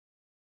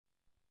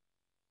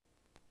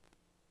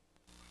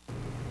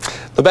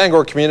The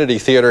Bangor Community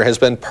Theater has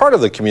been part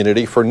of the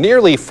community for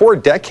nearly 4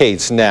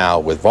 decades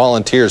now, with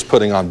volunteers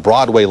putting on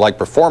Broadway-like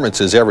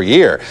performances every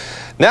year.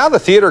 Now the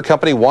theater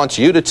company wants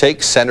you to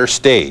take center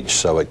stage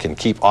so it can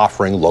keep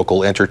offering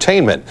local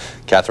entertainment.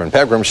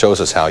 Pegram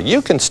shows us how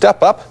you can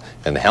step up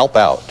and help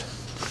out.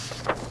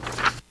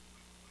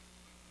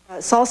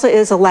 Salsa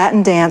is a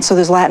Latin dance, so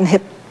there's Latin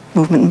hip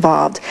movement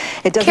involved.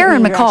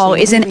 Karen McCall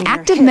is an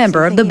active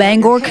member of the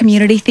Bangor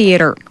Community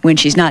Theater when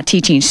she's not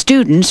teaching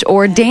students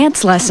or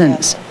dance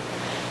lessons.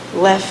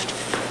 Left,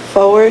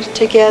 forward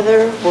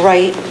together,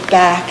 right,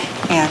 back,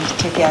 and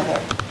together.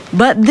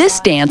 But this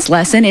dance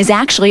lesson is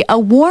actually a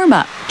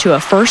warm-up to a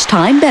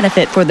first-time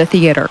benefit for the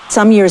theater.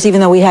 Some years, even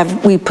though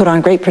we put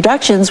on great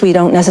productions, we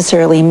don't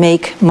necessarily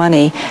make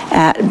money.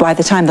 By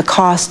the time the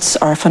costs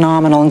are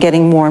phenomenal and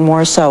getting more and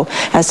more so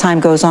as time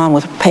goes on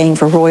with paying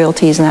for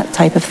royalties and that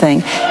type of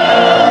thing.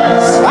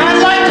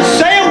 I'd like to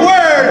say a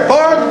word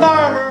for the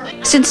farmer.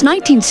 Since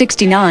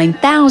 1969,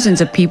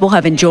 thousands of people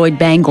have enjoyed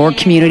Bangor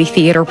Community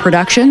Theater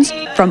productions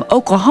from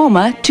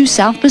Oklahoma to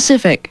South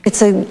Pacific.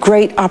 It's a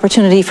great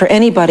opportunity for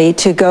anybody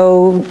to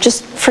go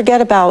just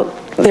forget about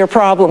their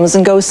problems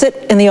and go sit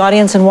in the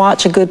audience and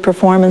watch a good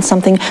performance.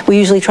 We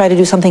usually try to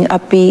do something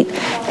upbeat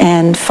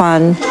and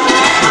fun.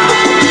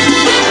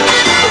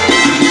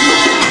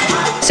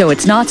 So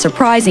it's not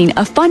surprising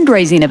a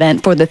fundraising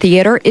event for the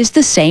theater is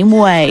the same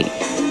way.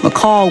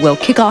 McCall will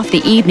kick off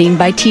the evening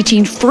by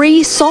teaching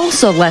free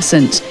salsa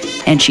lessons,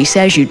 and she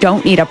says you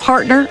don't need a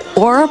partner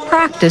or a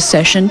practice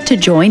session to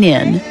join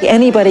in.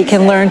 Anybody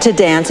can learn to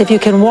dance. If you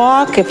can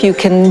walk, if you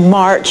can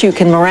march, you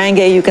can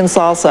merengue, you can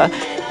salsa.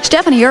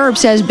 Stephanie Erb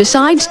says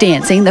besides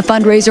dancing, the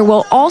fundraiser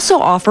will also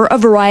offer a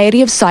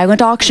variety of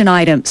silent auction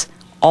items,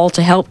 all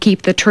to help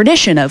keep the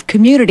tradition of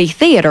community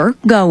theater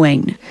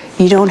going.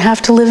 You don't have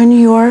to live in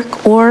New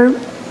York or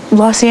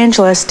Los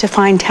Angeles to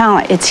find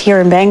talent. It's here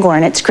in Bangor,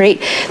 and it's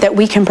great that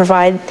we can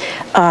provide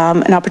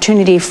an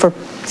opportunity for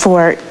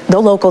the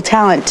local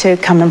talent to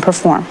come and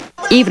perform.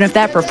 Even if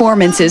that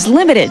performance is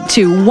limited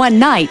to one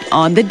night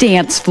on the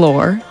dance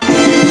floor.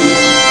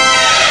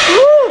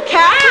 Ooh,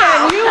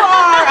 Catherine, you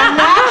are a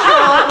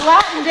natural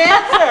Latin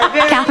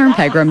dancer.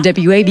 Pegram,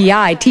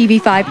 WABI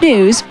TV5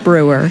 News,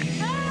 Brewer.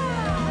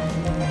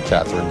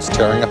 Catherine's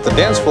tearing up the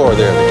dance floor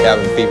there. The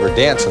Cabin Fever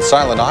Dance and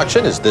Silent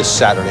Auction is this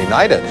Saturday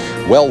night at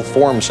Well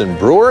Forms in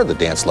Brewer. The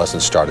dance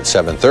lessons start at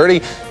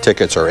 7:30.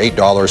 Tickets are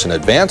 $8 in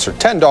advance or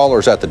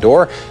 $10 at the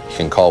door. You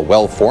can call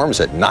Well Forms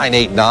at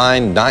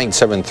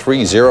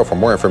 989-9730 for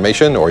more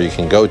information, or you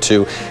can go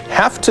to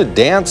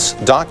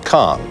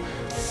havetodance.com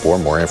for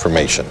more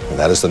information. And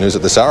that is the news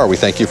at this hour. We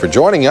thank you for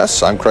joining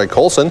us. I'm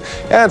Colson,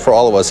 and for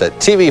all of us at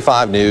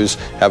TV5 News,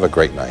 have a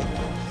great night.